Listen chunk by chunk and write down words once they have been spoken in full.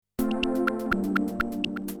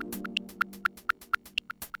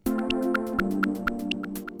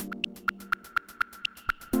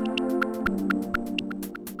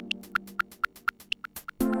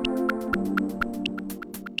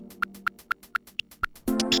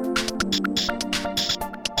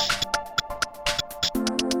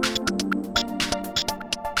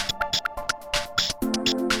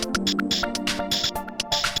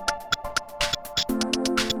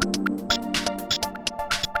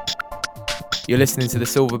You're listening to The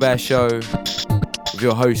Silver Bear Show with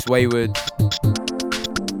your host, Wayward.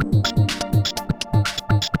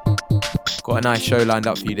 Got a nice show lined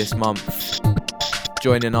up for you this month.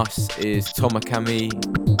 Joining us is Toma Kami.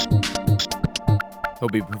 He'll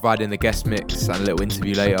be providing the guest mix and a little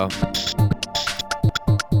interview later.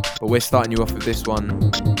 But we're starting you off with this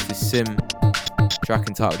one. This is Sim, track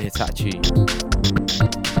entitled Hitachi.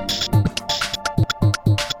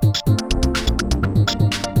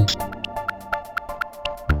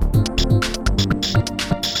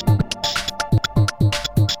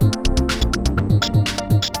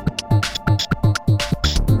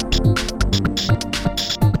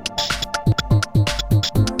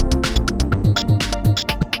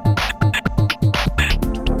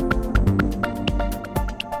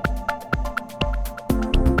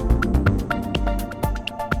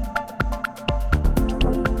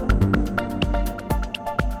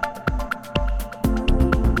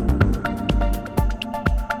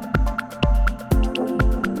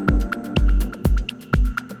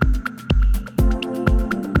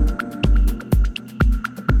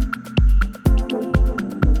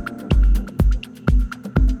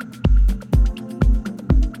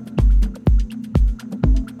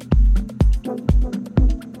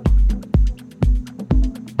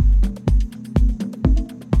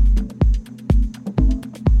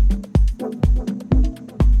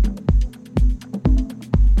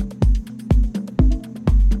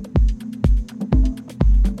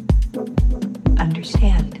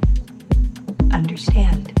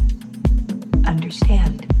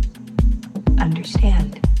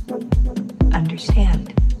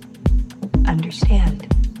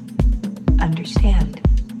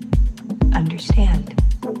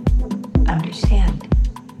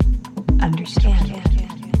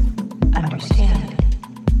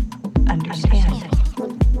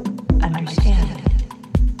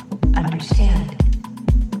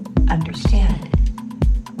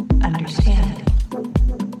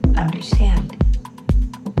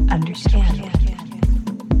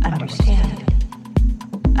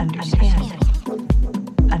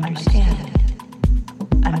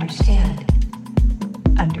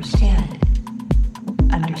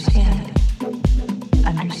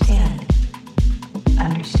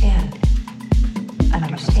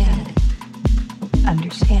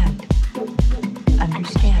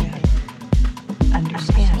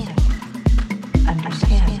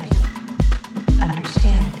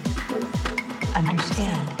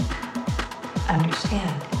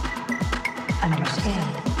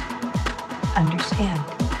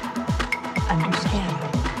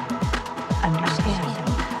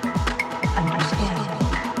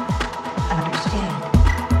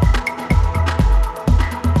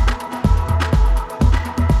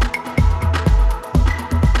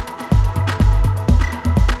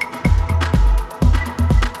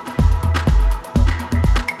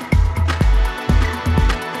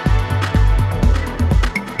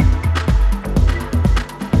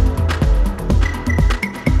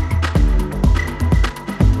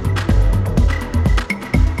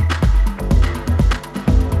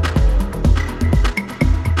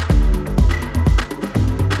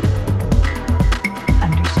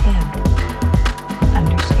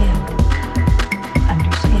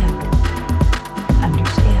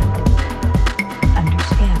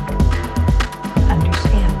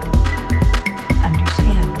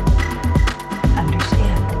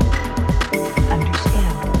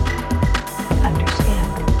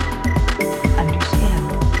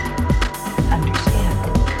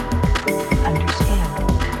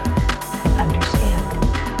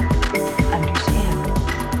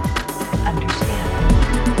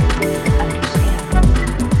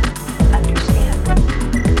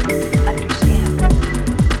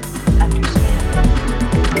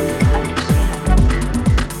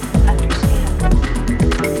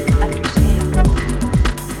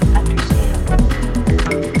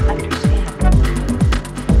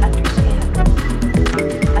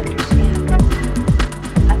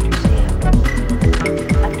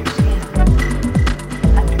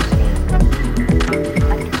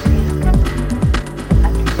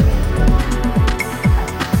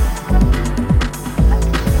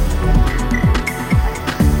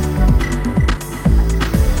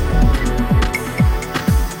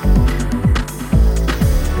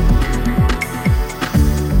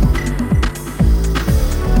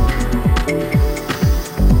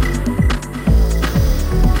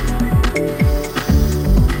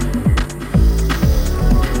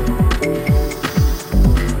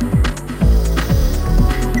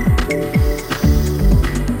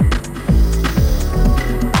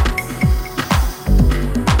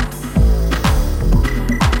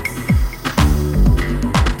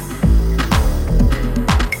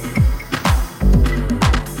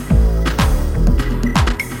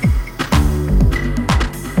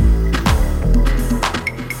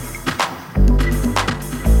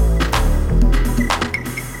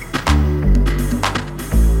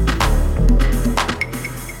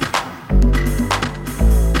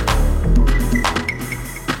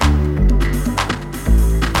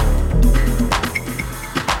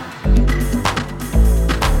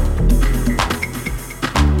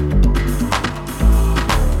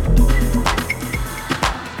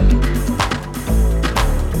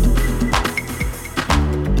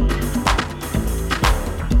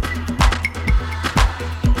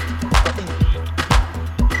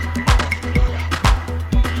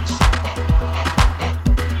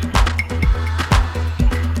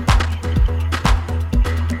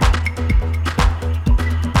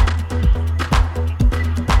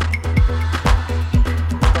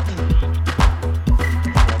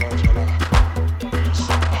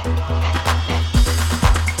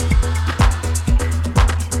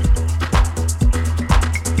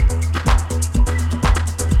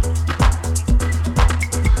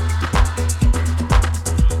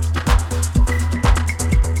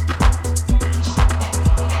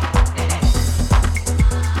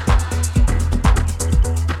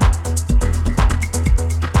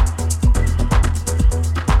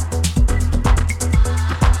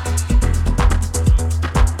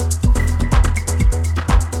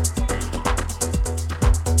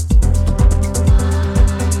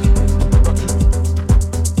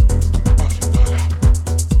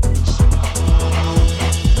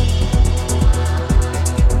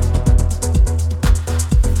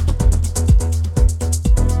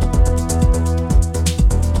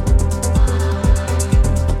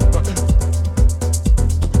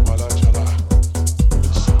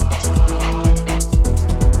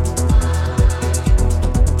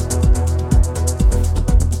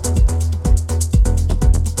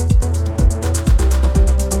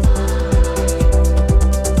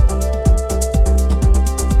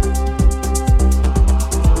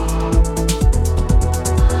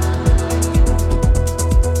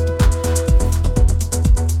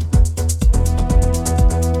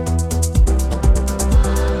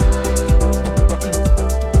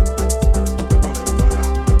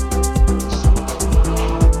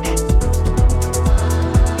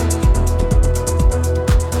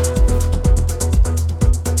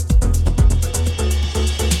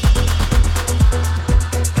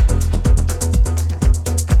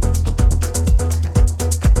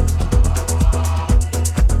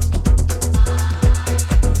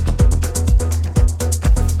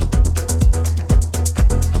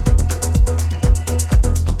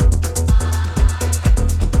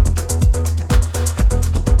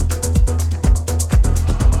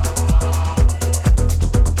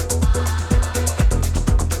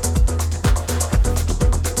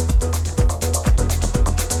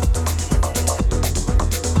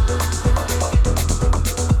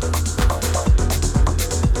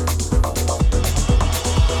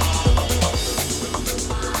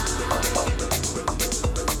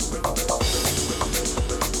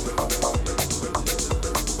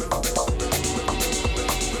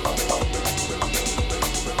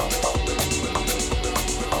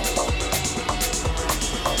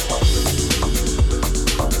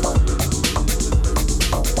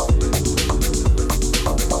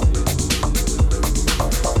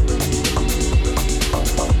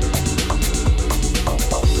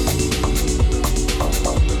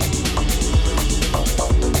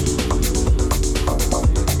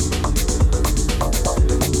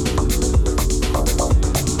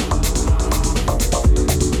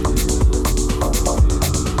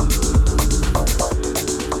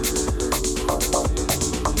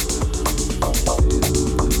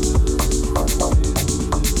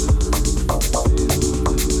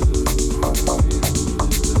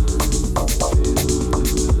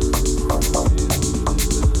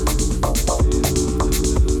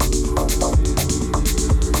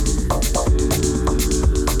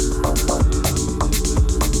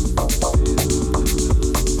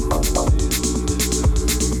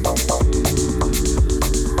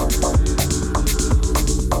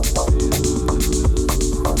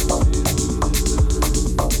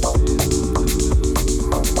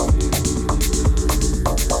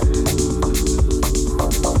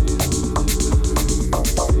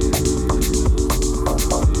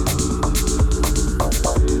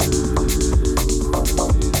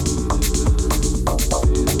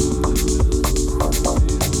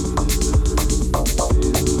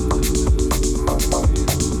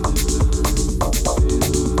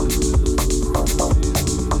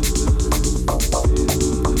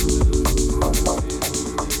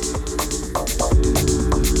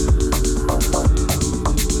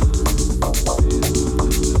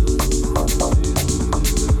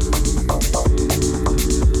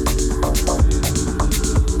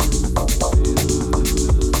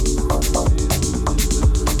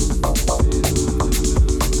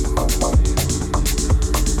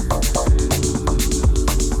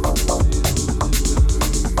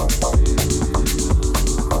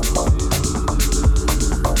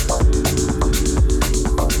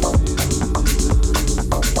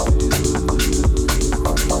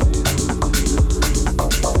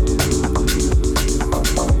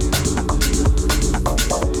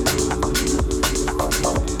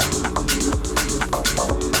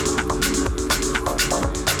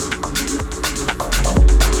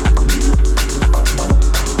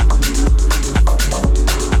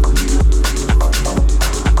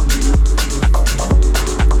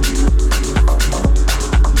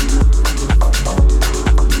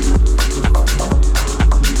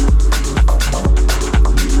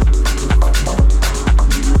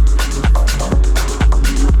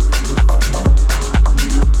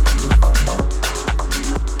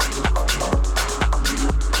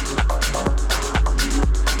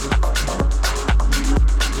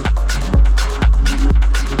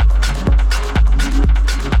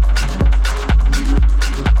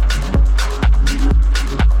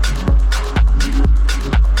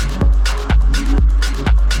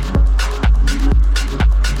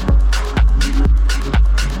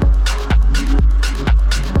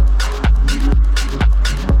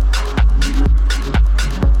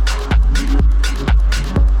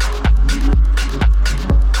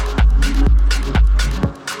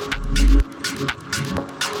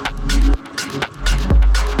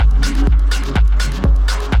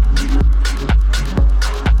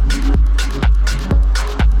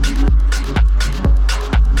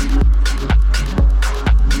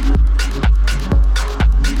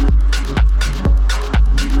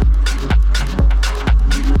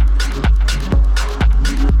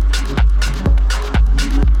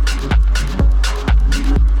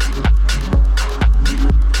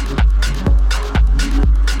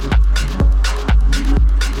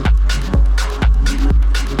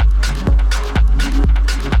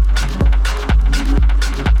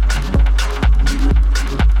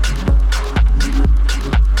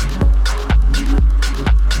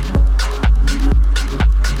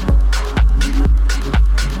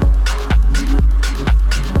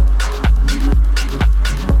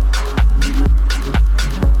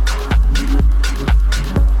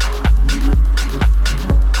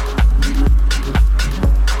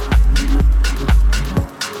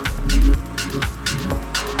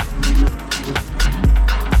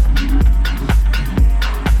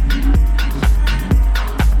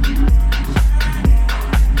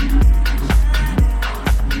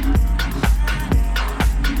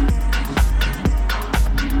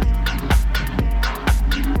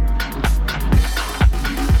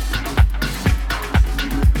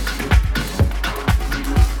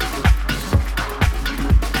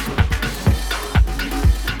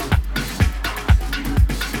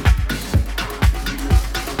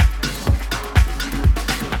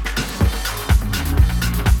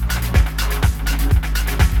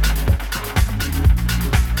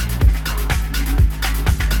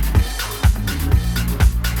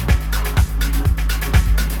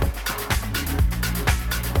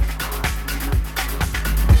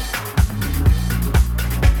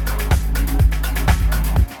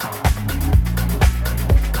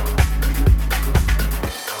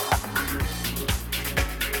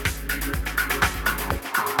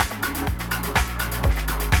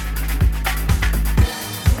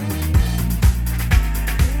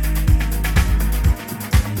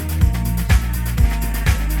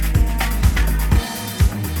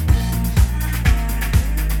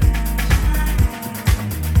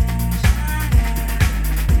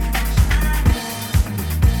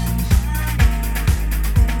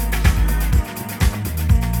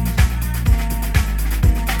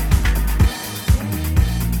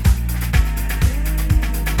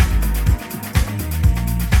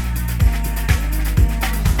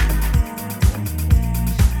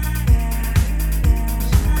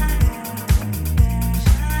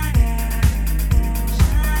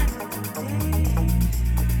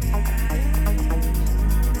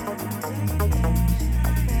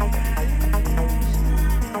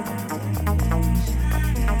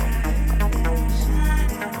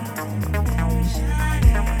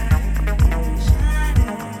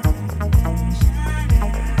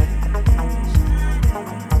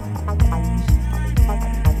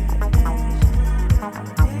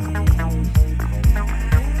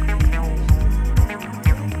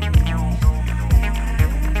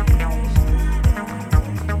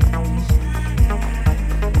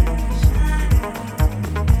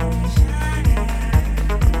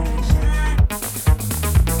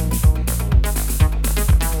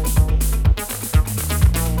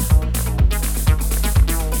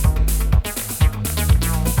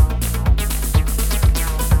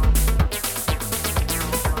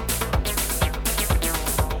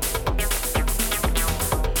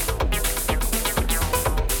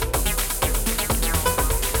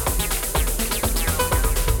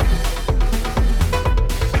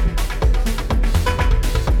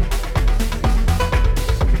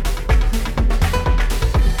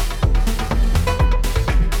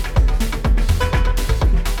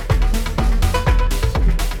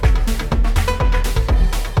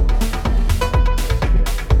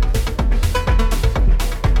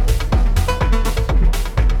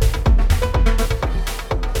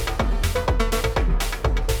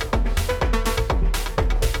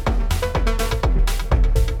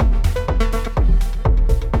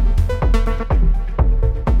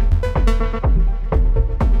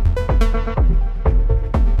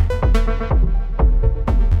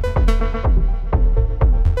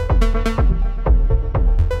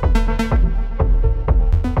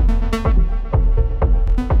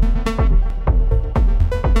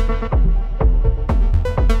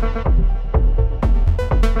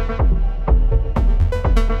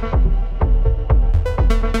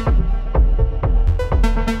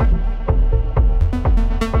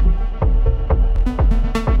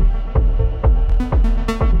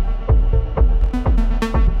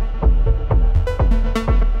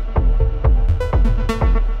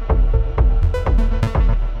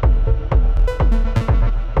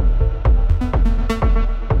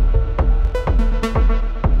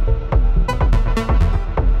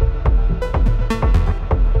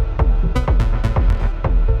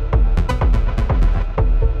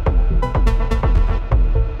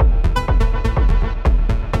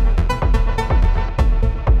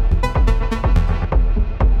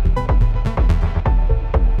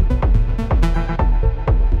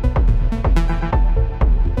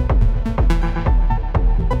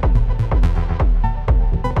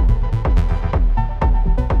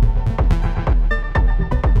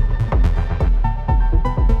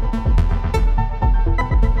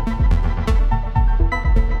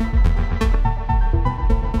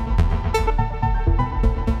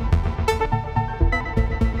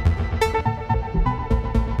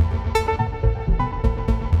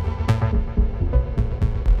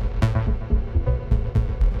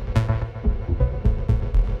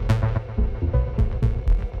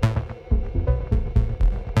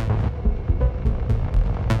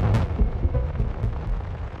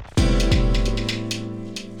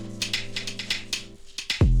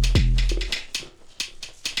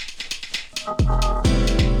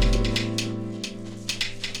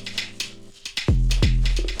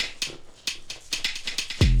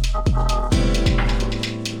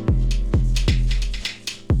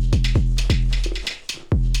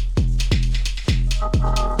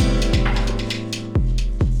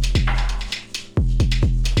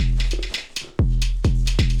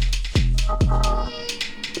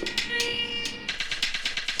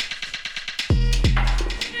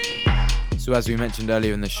 So as we mentioned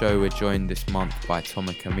earlier in the show, we're joined this month by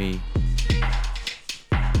Toma Kami.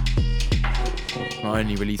 Not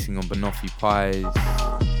only releasing on Banoffee Pies,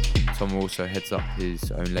 Toma also heads up his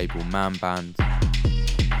own label Man Band.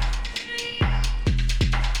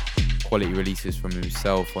 Quality releases from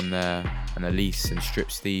himself on there, and Elise and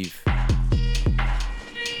Strip Steve.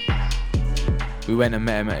 We went and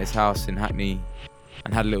met him at his house in Hackney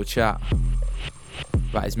and had a little chat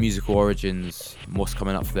about his musical origins and what's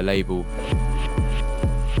coming up for the label.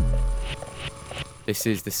 This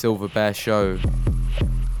is the Silver Bear Show,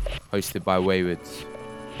 hosted by Waywards.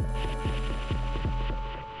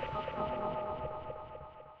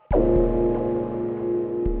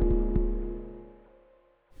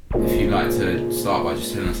 If you'd like to start by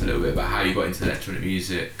just telling us a little bit about how you got into electronic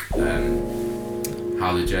music,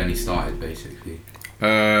 how the journey started basically.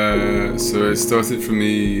 So it started for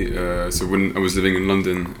me, so when I was living in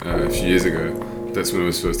London a few years ago, that's when I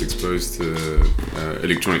was first exposed to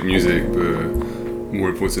electronic music, but more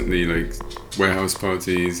importantly like warehouse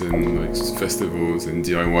parties and like festivals and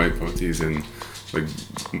DIY parties and like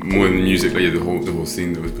more than music, like the whole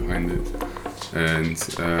scene that was behind it. And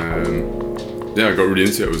yeah, I got really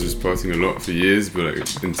into it. I was just partying a lot for years, but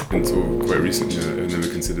like until quite recently I never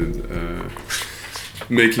considered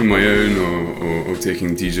making my own or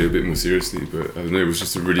taking DJ a bit more seriously, but I don't know, it was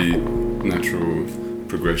just a really natural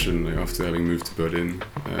progression like after having moved to Berlin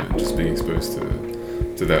and just being exposed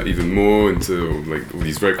to that even more, and to like all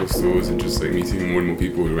these record stores and just like meeting more and more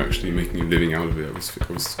people who were actually making a living out of it. I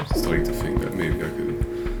was starting to think that maybe I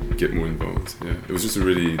could get more involved. Yeah, it was just a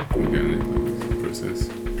really organic process.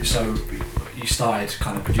 So you started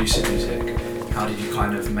kind of producing music. How did you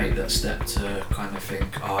kind of make that step to kind of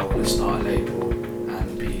think, oh, I want to start a label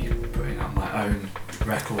and be putting out my own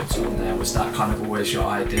records on there? Was that kind of always your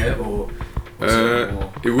idea, or was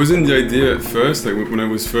it wasn't the idea at first. Like when I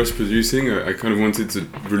was first producing, I kind of wanted to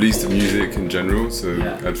release the music in general. So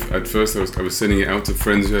yeah. at first I was sending it out to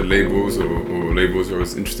friends who had labels or labels who I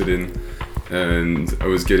was interested in, and I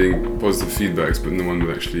was getting positive feedbacks, but no one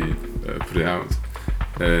would actually put it out.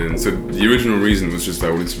 And so the original reason was just that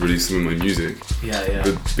I wanted to release some of my music. Yeah.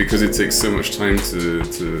 But because it takes so much time to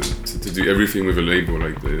do everything with a label,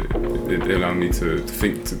 like it allowed me to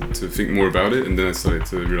think more about it, and then I started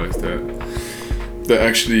to realize that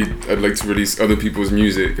actually I'd like to release other people's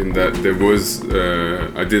music, and that there was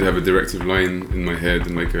I did have a directive line in my head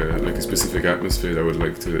and like a specific atmosphere that I would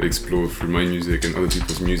like to explore through my music and other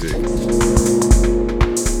people's music.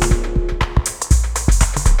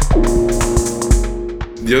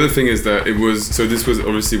 The other thing is that this was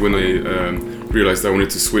obviously when I realized I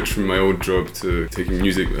wanted to switch from my old job to taking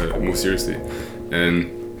music more seriously. And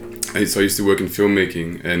so I used to work in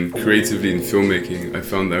filmmaking, and creatively in filmmaking I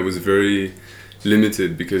found that I was very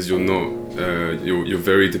limited because you're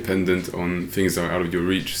very dependent on things that are out of your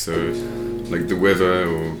reach. So like the weather,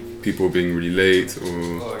 or people being really late,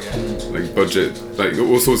 or like budget, like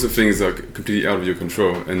all sorts of things that are completely out of your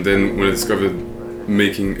control. And then when I discovered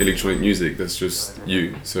making electronic music, that's just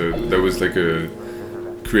you. So that was like a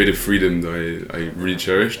creative freedom that I really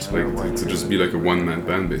cherished, like to just be like a one-man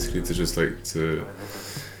band basically, to just like it's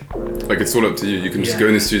all up to you. You can just go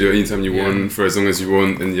in the studio anytime you want, for as long as you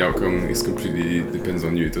want, and the outcome is completely depends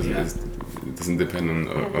on you. It doesn't depend on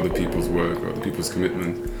other people's work or other people's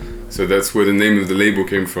commitment. So that's where the name of the label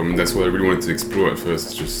came from, and that's what I really wanted to explore at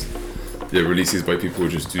first. It's just releases by people who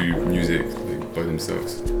just do music like, by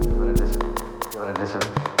themselves.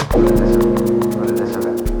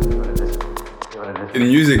 In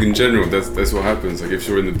music in general, that's what happens. Like if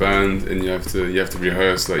you're in the band and you have to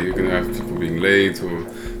rehearse, like you're gonna have people being late, or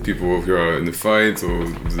people who are in the fight, or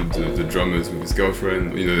the drummers with his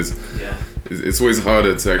girlfriend. You know, it's always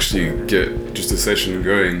harder to actually get just a session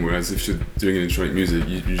going. Whereas if you're doing electronic music,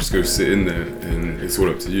 you just go sit in there and it's all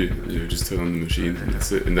up to you. You just turn on the machine and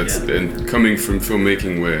that's it. And coming from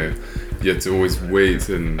filmmaking where you had to always wait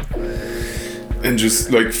and just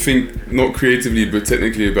like think not creatively but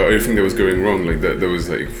technically about everything that was going wrong, like that was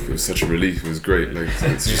like, it was such a relief. It was great, like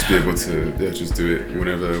to just be able to just do it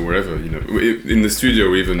whenever, wherever, you know, in the studio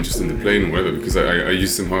or even just in the plane or whatever, because I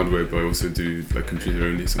use some hardware but I also do like computer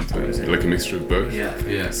only sometimes, like a mixture of both.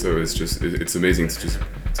 So it's amazing to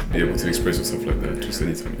be able to express yourself like that just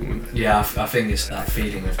anytime you want. I think it's that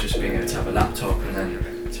feeling of just being able to have a laptop and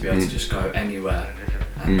then to be able to just go anywhere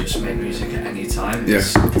and just make music at any time.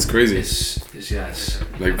 It's crazy. It's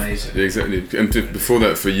like, amazing. Yeah, exactly. And before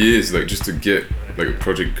that, for years, like just to get like a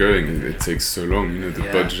project going, it takes so long. You know, the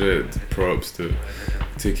budget, the props, the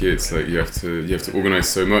tickets. Like you have to organize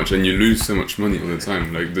so much, and you lose so much money all the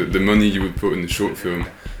time. Like the money you would put in the short film,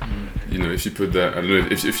 you know, if you put that, I don't know,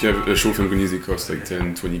 if you have a short film can easily cost like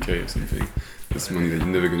 10, 20k or something. That's money that you're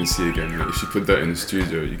never going to see again. Like if you put that in a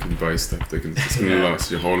studio, you can buy stuff that it's going to last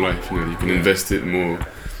your whole life. You know, you can invest it more.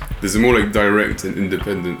 There's a more like direct and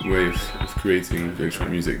independent way of creating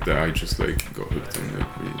electronic music that I just like got hooked on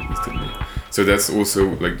like really instantly. So that's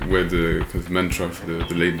also like where the kind of mantra for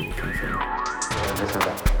the label came from.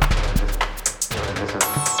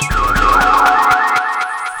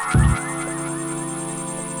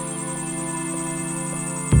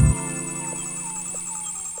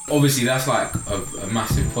 Obviously that's like a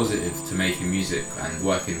massive positive to making music and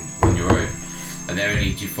working on your own. Do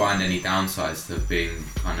you find any downsides to being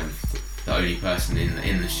kind of the only person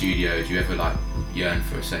in the studio? Do you ever like yearn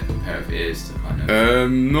for a second pair of ears to kind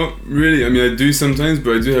of? Not really. I mean, I do sometimes,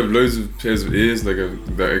 but I do have loads of pairs of ears that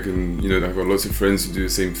I can, you know, I've got lots of friends who do the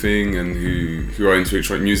same thing and who are into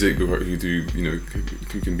electronic music, who do, you know,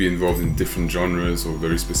 who can be involved in different genres or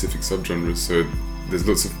very specific subgenres. So there's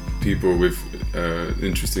lots of people with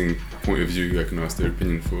interesting point of view who I can ask their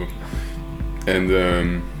opinion for, and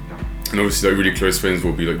obviously like really close friends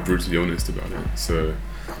will be like brutally honest about it. So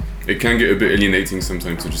it can get a bit alienating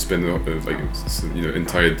sometimes to just spend like, you know,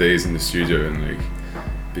 entire days in the studio and like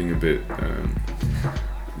being a bit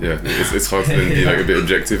it's hard to then be like a bit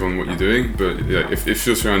objective on what you're doing. But yeah, if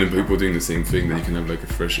you're surrounded by people doing the same thing, then you can have like a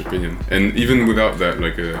fresh opinion. And even without that,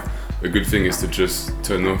 like a good thing is to just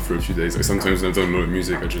turn off for a few days. Like sometimes when I've done a lot of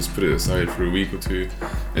music, I just put it aside for a week or two,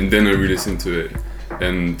 and then I re-listen to it,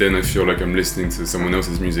 and then I feel like I'm listening to someone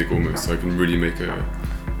else's music almost, so I can really make a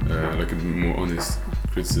more honest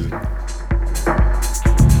criticism.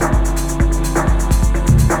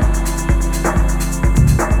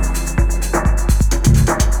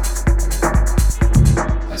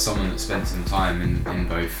 As someone that spent some time in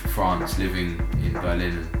both France, living in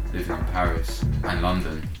Berlin and living in Paris and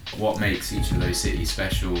London, what makes each of those cities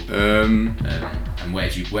special, and where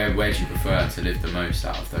do you prefer to live the most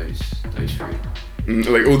out of those three?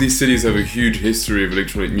 Like all these cities have a huge history of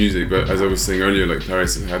electronic music, but as I was saying earlier, like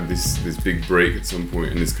Paris has had this big break at some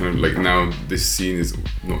point, and it's kind of like now this scene is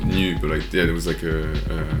not new, but like there was like a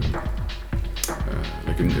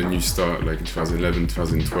new start like in 2011,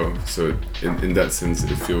 2012. So in that sense,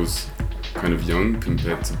 it feels kind of young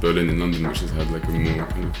compared to Berlin and London, which has had like a more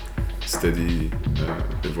kind of steady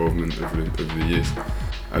involvement over the years.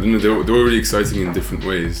 I don't know, they were really exciting in different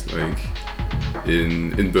ways. Like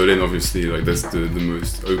in Berlin, obviously, like that's the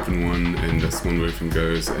most open one, and that's one where everything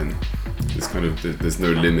goes, and it's kind of there's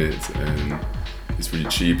no limit, and it's really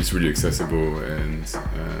cheap, it's really accessible, and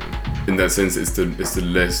in that sense, it's the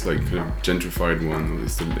less like kind of gentrified one, or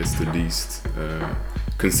it's the least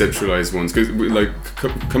conceptualized ones. Because like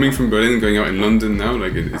coming from Berlin and going out in London now,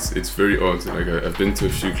 like it's very odd. Like I've been to a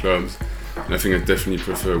few clubs, and I think I definitely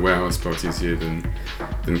prefer warehouse parties here than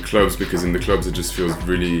clubs, because in the clubs it just feels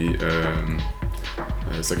really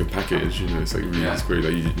it's like a package, you know. It's like really it's great.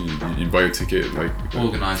 Like you buy a ticket, like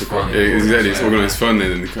organised fun. Exactly, it's organised fun,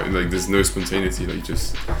 and like there's no spontaneity. Like you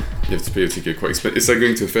have to pay your ticket quite expensive. It's like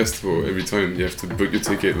going to a festival every time. You have to book your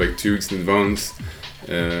ticket like 2 weeks in advance.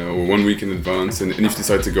 Or 1 week in advance, and if you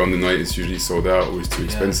decide to go on the night, it's usually sold out or it's too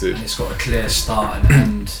expensive. And it's got a clear start and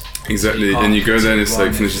end. Exactly, and you go there and it's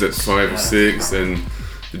like finishes at 5 or 6, and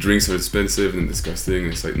the drinks are expensive and disgusting,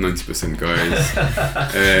 and it's like 90% guys,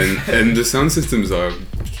 and the sound systems are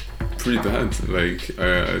pretty bad. Like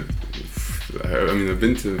I mean, I've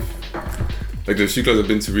been to like the few clubs I've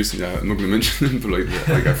been to recently. I'm not going to mention them, but like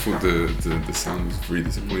I thought the sound was really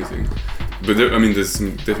disappointing. But there's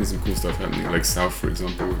definitely some cool stuff happening, like South, for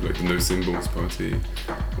example, with like the No Symbols party,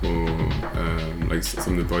 or like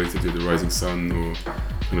some of the parties that do the Rising Sun, or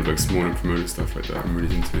kind of like smaller promoter stuff like that. I'm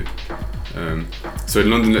really into. So in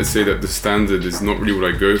London, let's say that the standard is not really what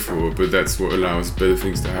I go for, but that's what allows better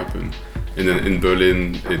things to happen. And then in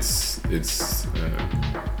Berlin, it's the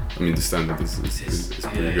standard is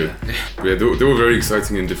pretty good. But yeah, they were very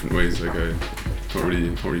exciting in different ways. Like I can't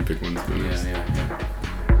really pick one, to be honest. Yeah.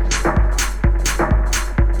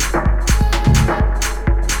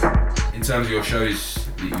 In terms of your shows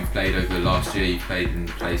that you've played over the last year, you've played in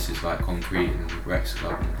places like Concrete and Rex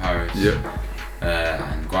Club in Paris,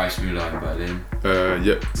 and Whitesquare in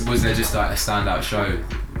Berlin. Was there just like a standout show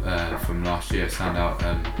from last year, standout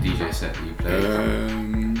DJ set that you played?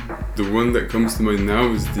 The one that comes to mind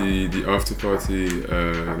now is the after party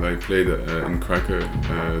that I played in Cracker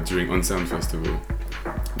during Unsound Festival.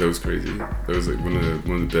 That was crazy. That was like one of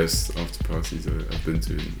the best after parties I've been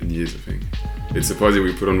to in years, I think. It's a party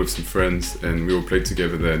we put on with some friends, and we all played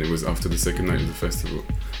together there, and it was after the second night of the festival.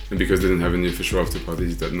 And because they didn't have any official after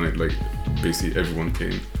parties that night, like basically everyone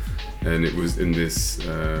came, and it was in this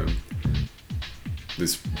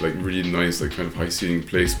this like really nice like kind of high ceiling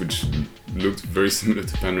place which looked very similar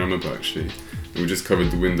to Panorama Bar actually. And we just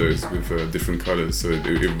covered the windows with different colours, so it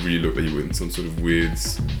really looked like you were in some sort of weird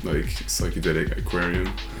like psychedelic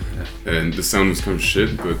aquarium. Yeah. And the sound was kind of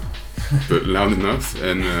shit, but loud enough,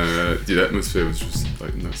 and the atmosphere was just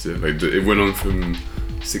like nuts. Yeah, like it went on from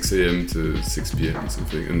 6 a.m. to 6 p.m. or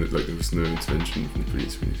something, and like there was no intervention from the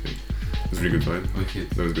police or anything. It was a really good vibe. Wicked.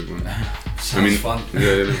 That was a good one. Sounds fun.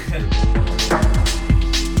 Yeah.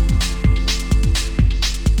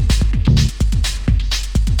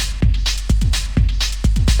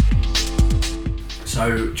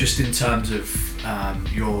 So, just in terms of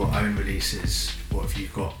your own releases, what have you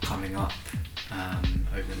got coming up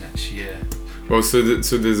over the next year? Well, so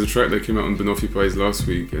there's a track that came out on Banoffee Pies last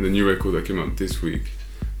week, and a new record that came out this week.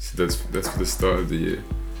 So that's for the start of the year,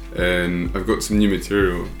 and I've got some new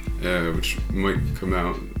material which might come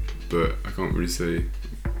out, but I can't really say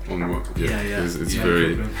on what yet because it's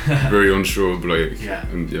very unsure. But like,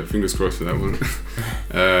 and fingers crossed for that one.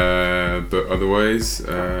 But otherwise,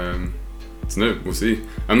 so no, we'll see.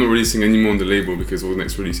 I'm not releasing any more on the label because all the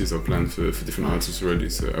next releases are planned for different artists already.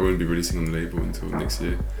 So I won't be releasing on the label until next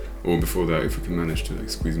year, or before that if we can manage to like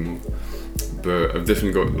squeeze more. But I've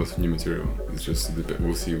definitely got lots of new material. It's just a bit.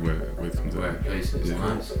 We'll see where it comes out. Places. Yeah.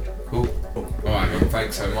 Nice. Cool. Alright, man.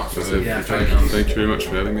 Thanks so much for joining us. Thank you very much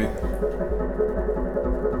for having me.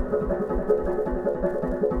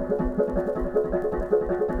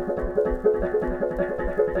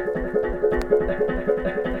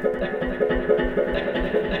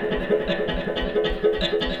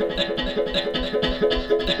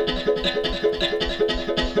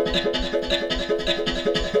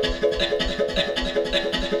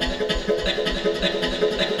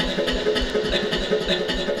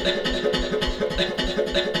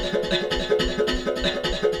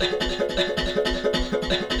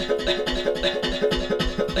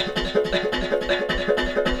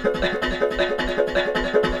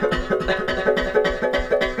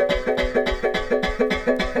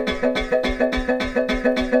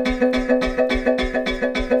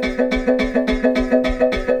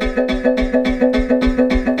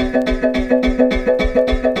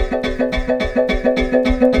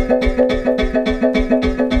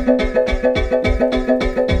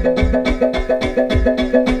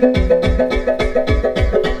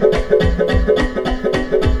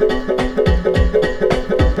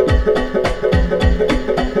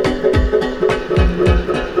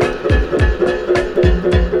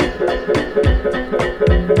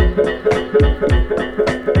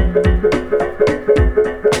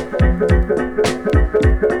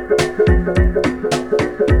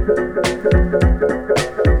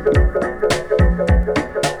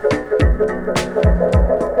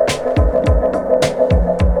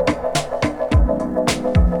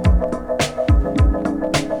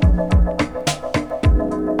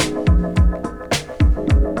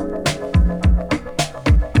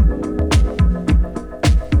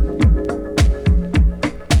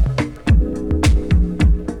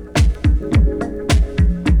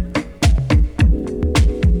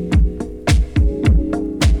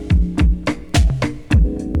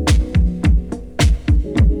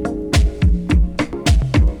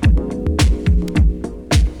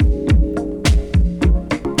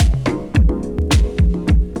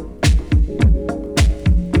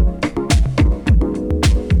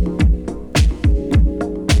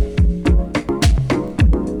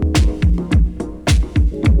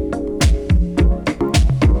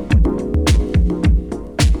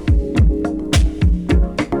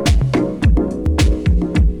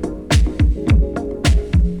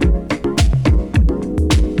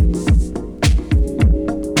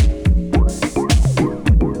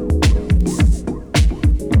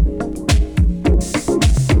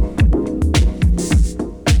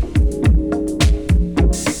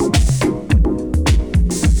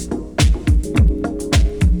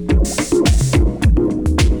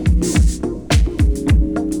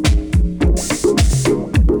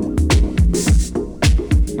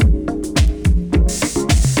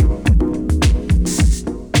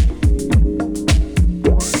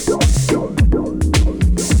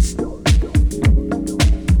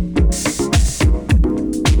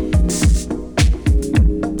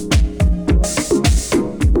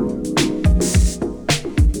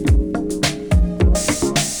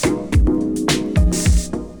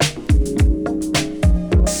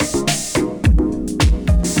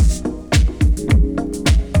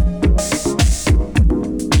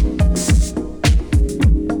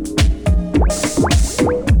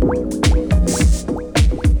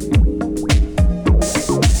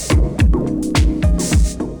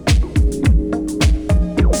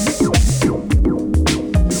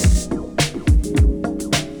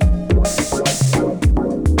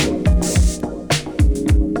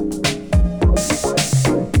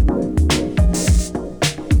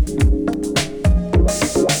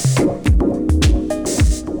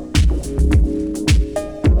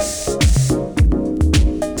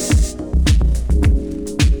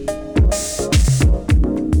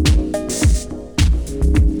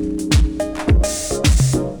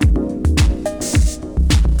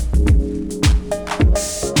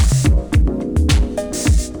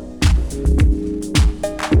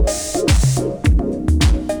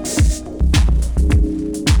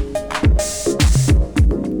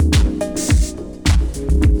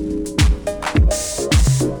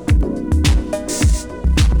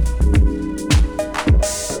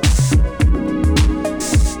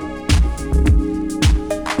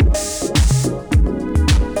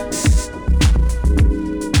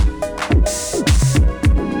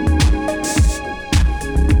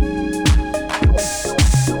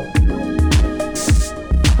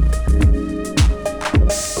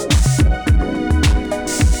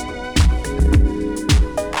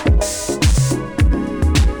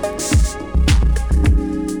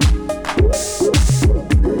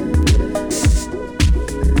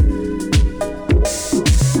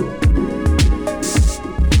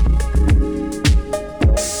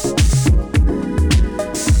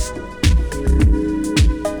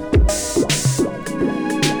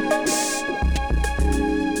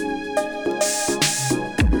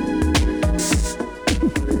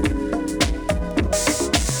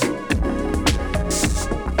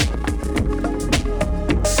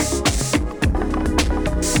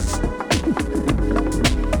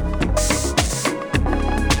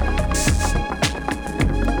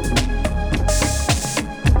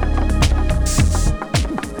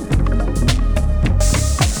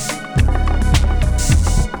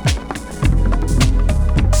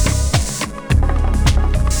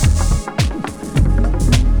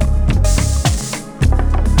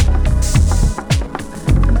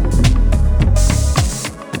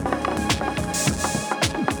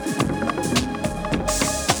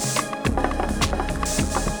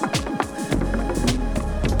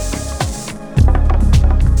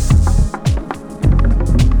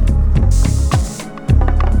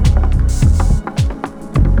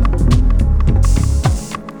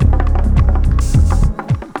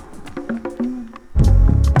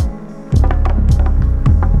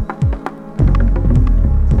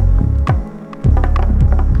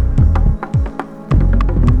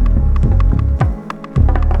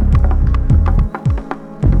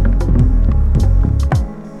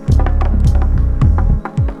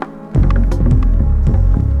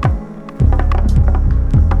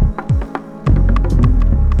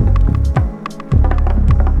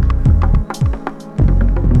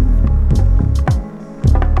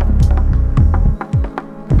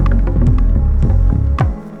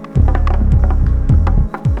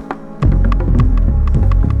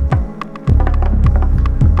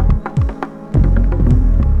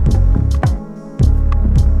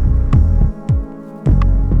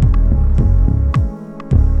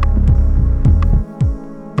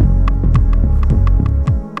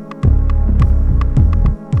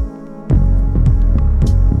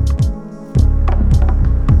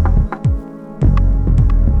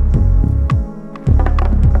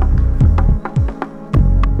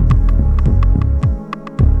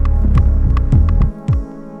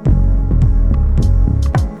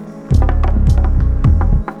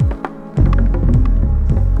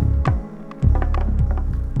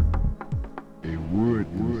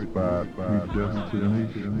 would-inspired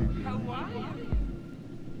predestination.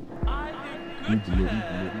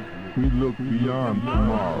 We look beyond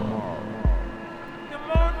tomorrow.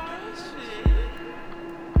 Come on, Dusty.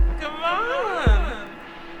 Come on.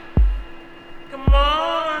 Come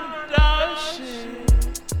on, Dusty.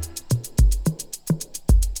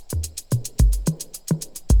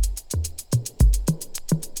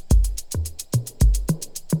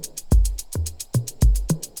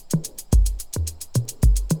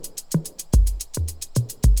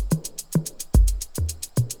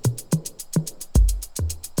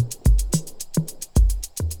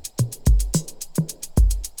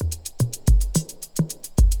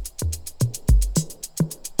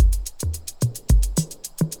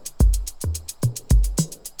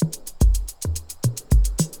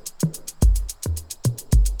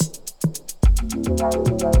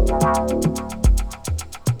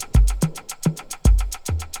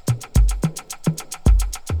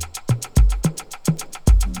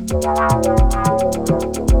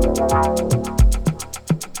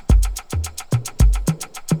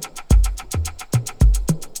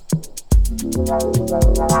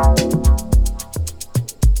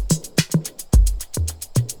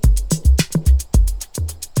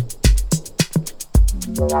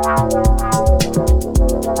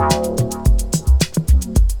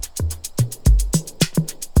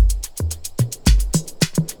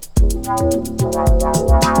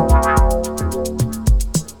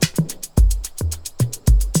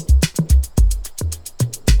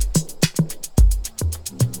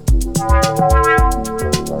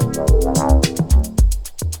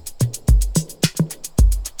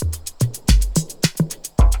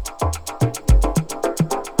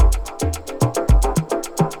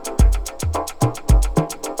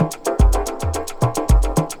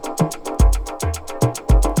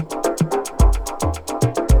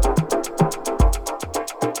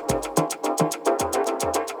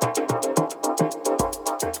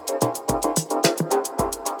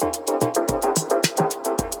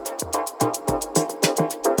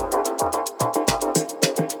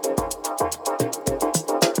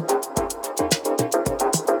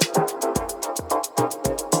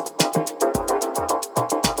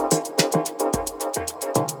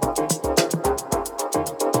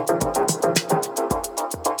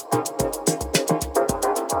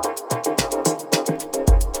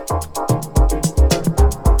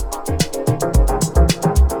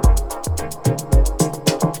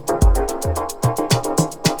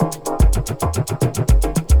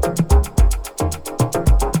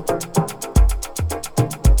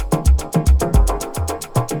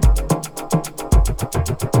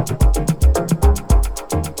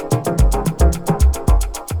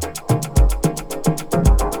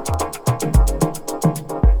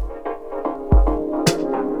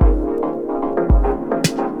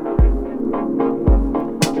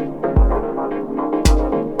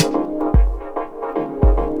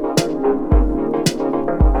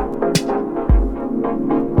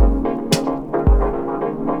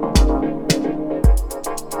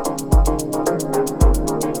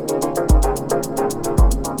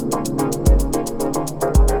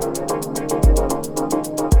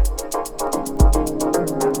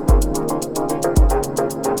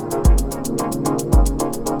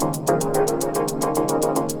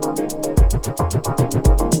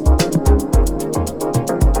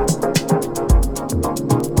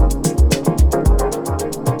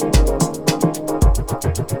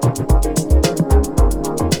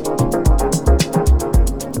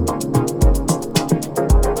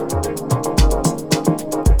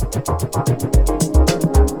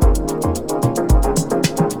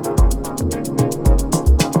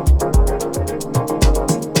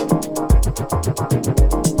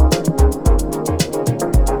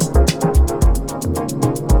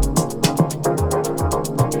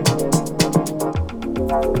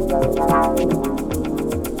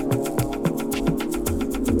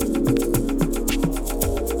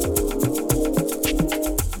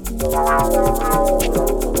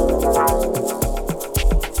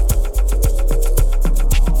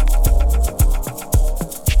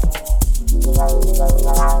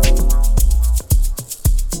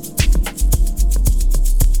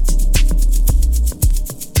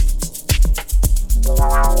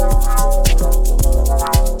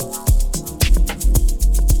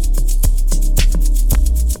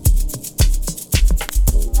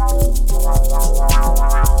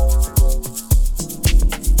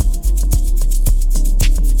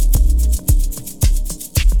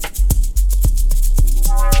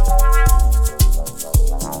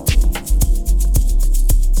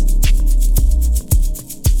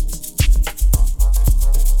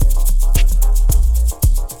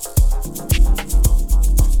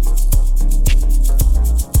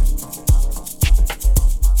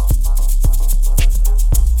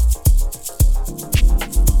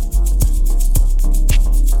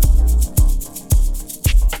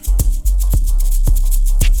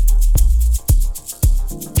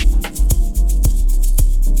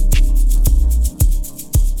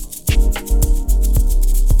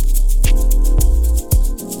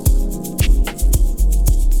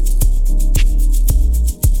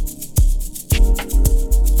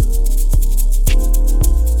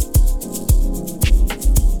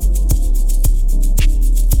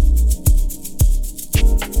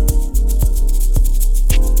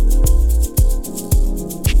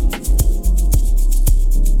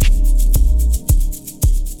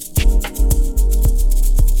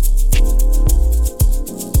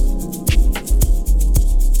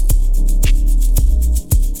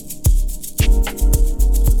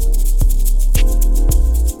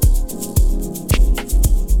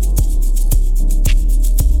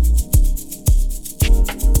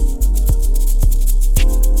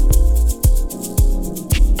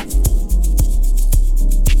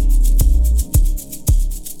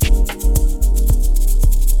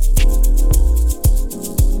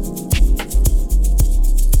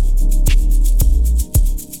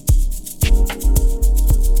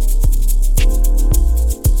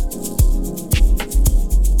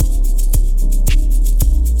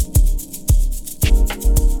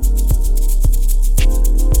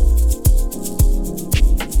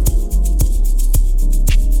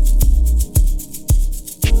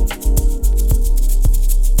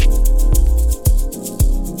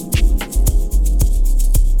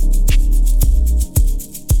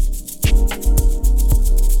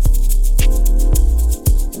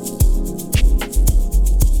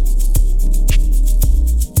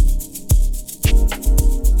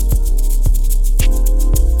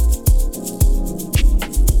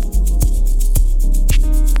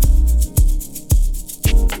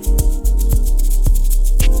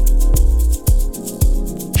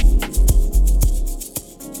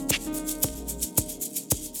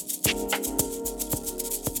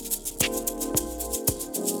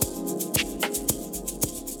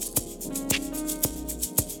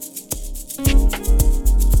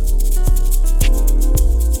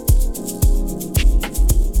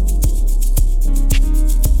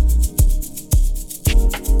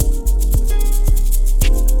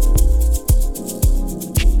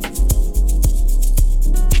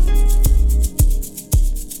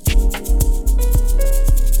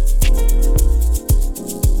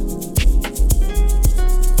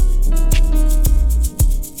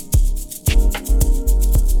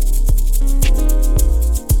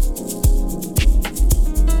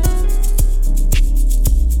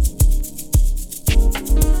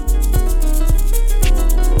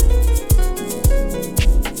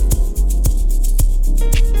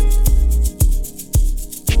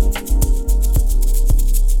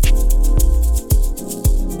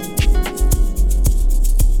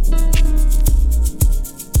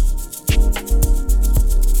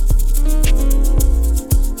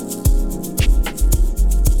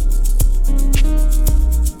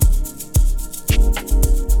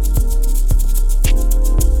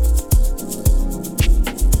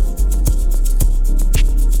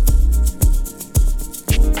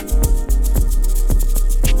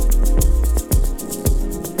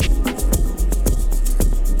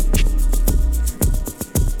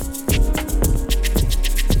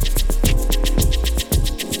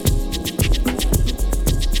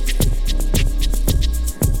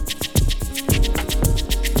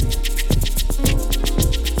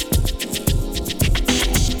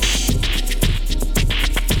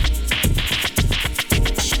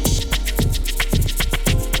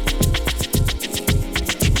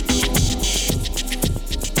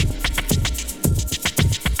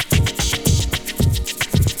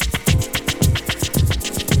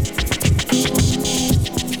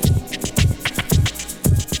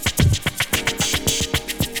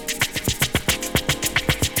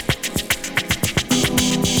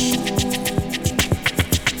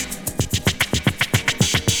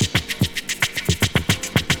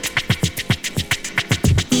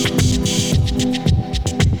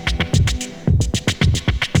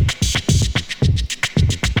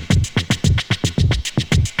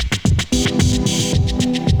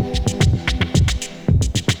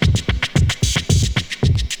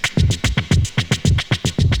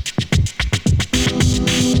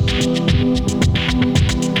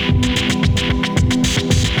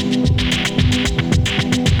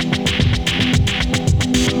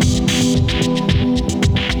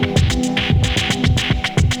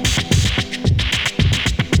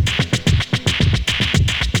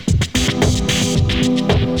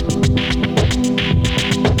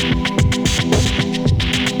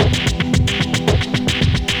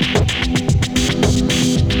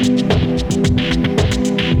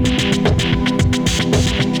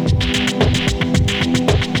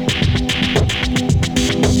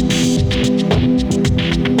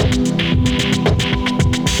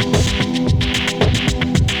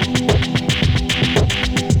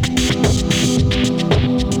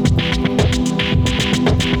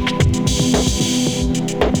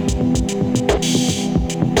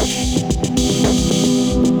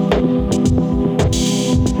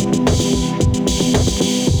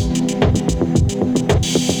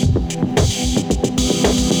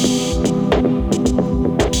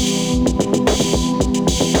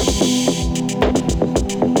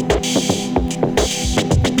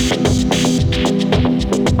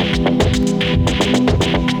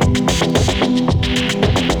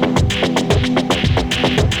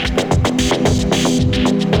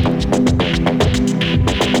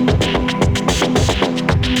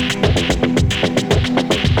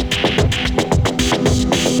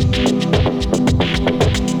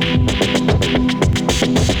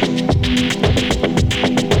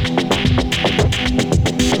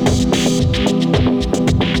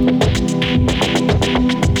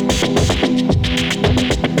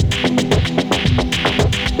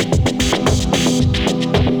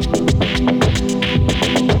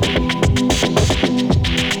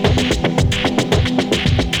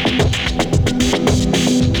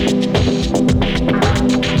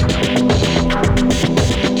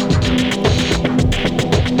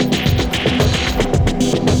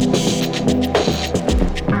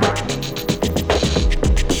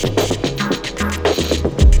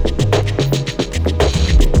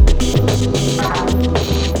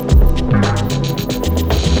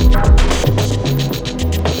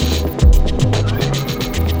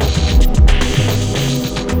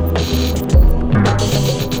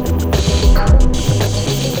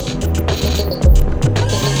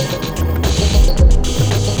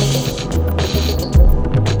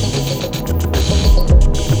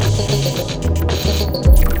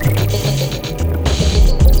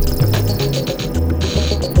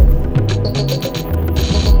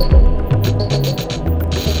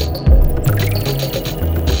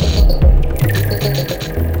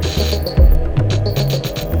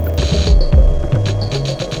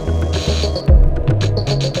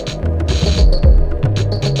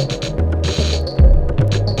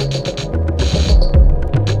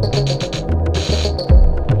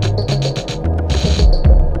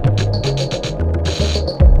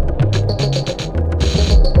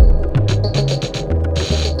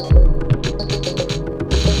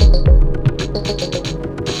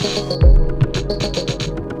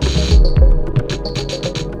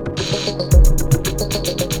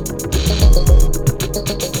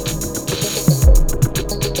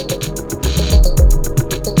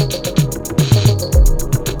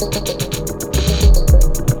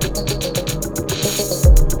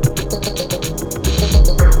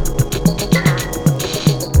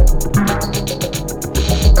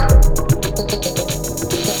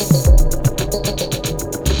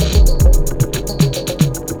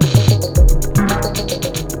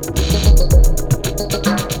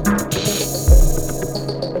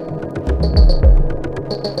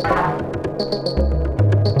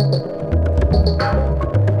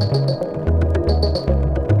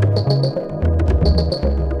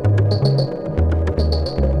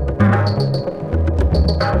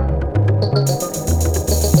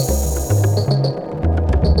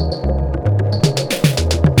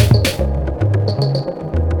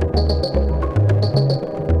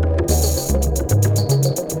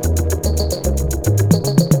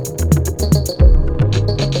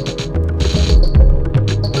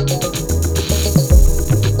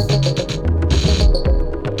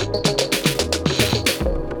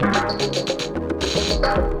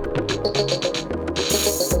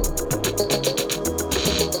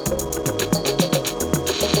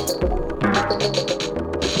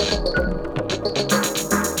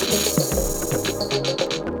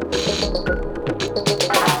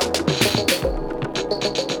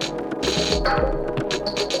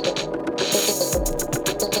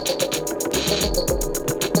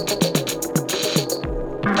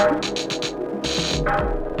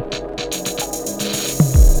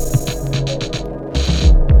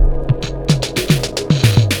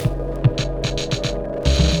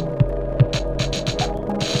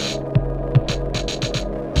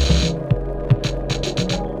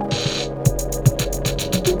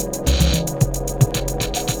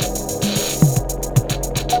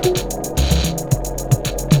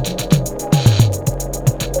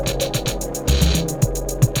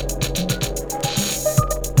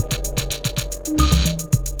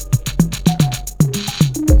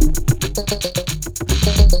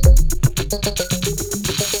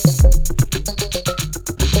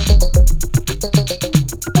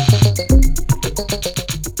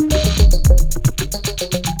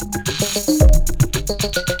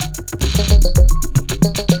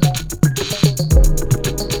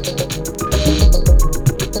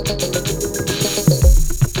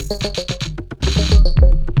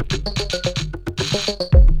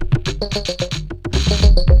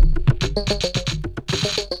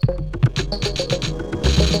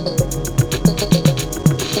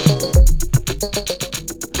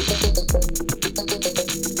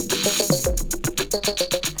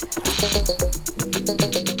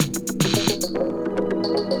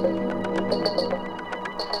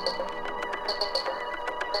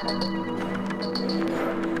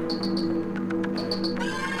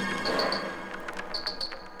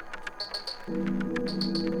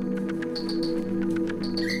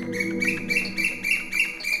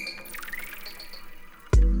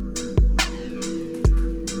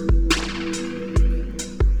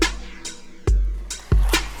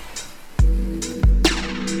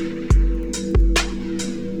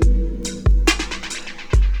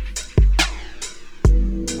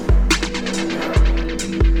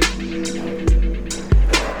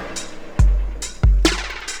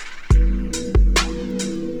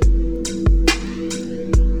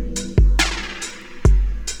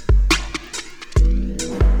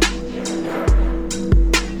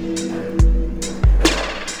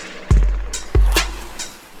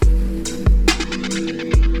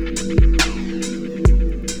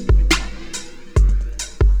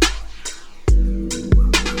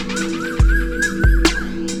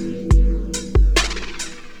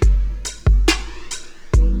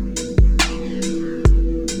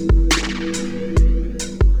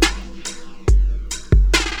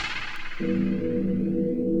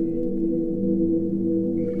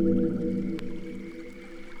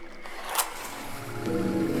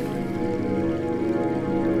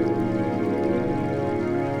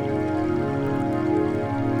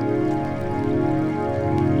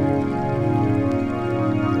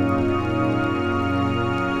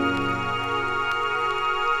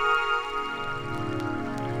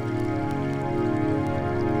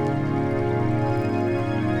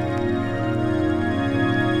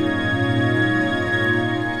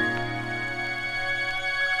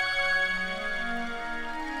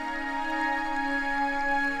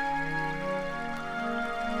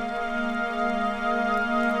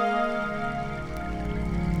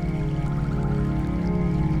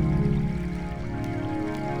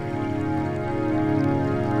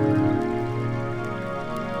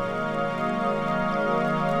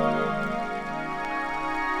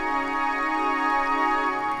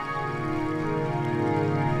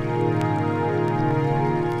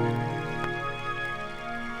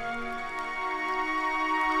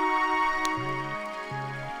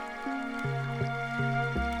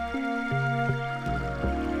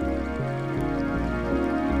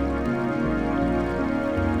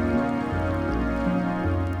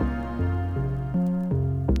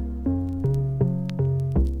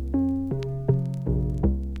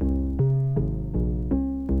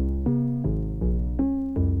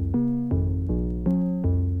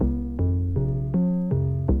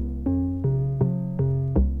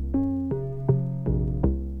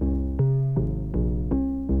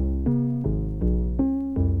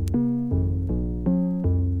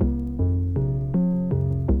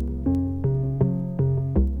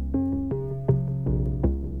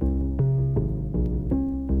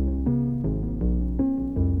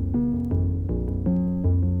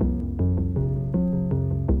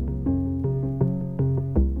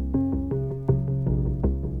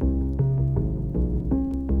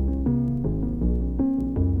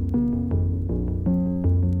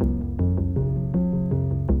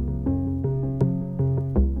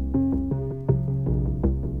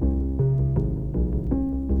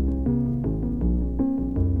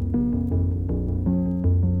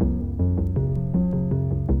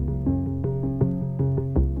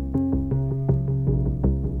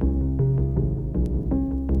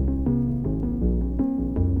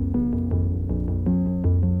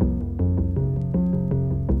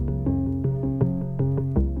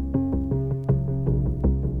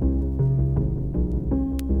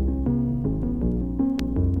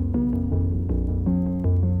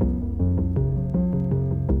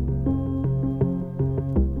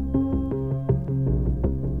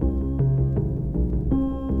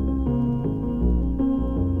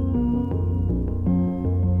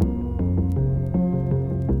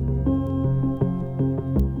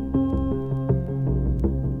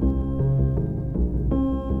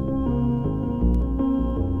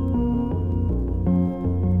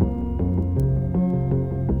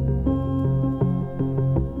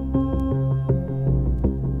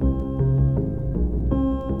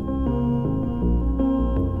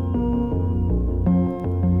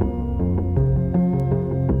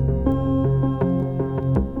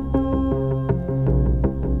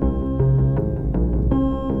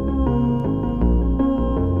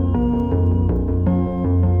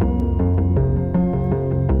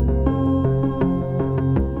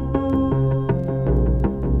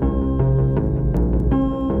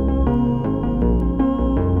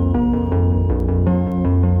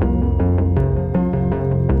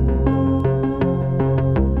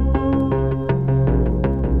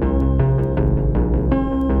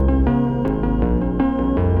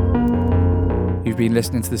 You've been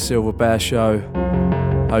listening to The Silver Bear Show,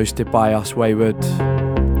 hosted by us, Wayward.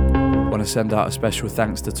 Want to send out a special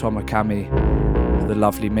thanks to Toma Kami for the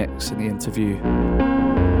lovely mix and the interview.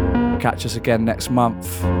 Catch us again next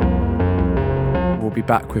month. We'll be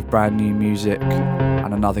back with brand new music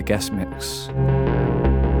and another guest mix.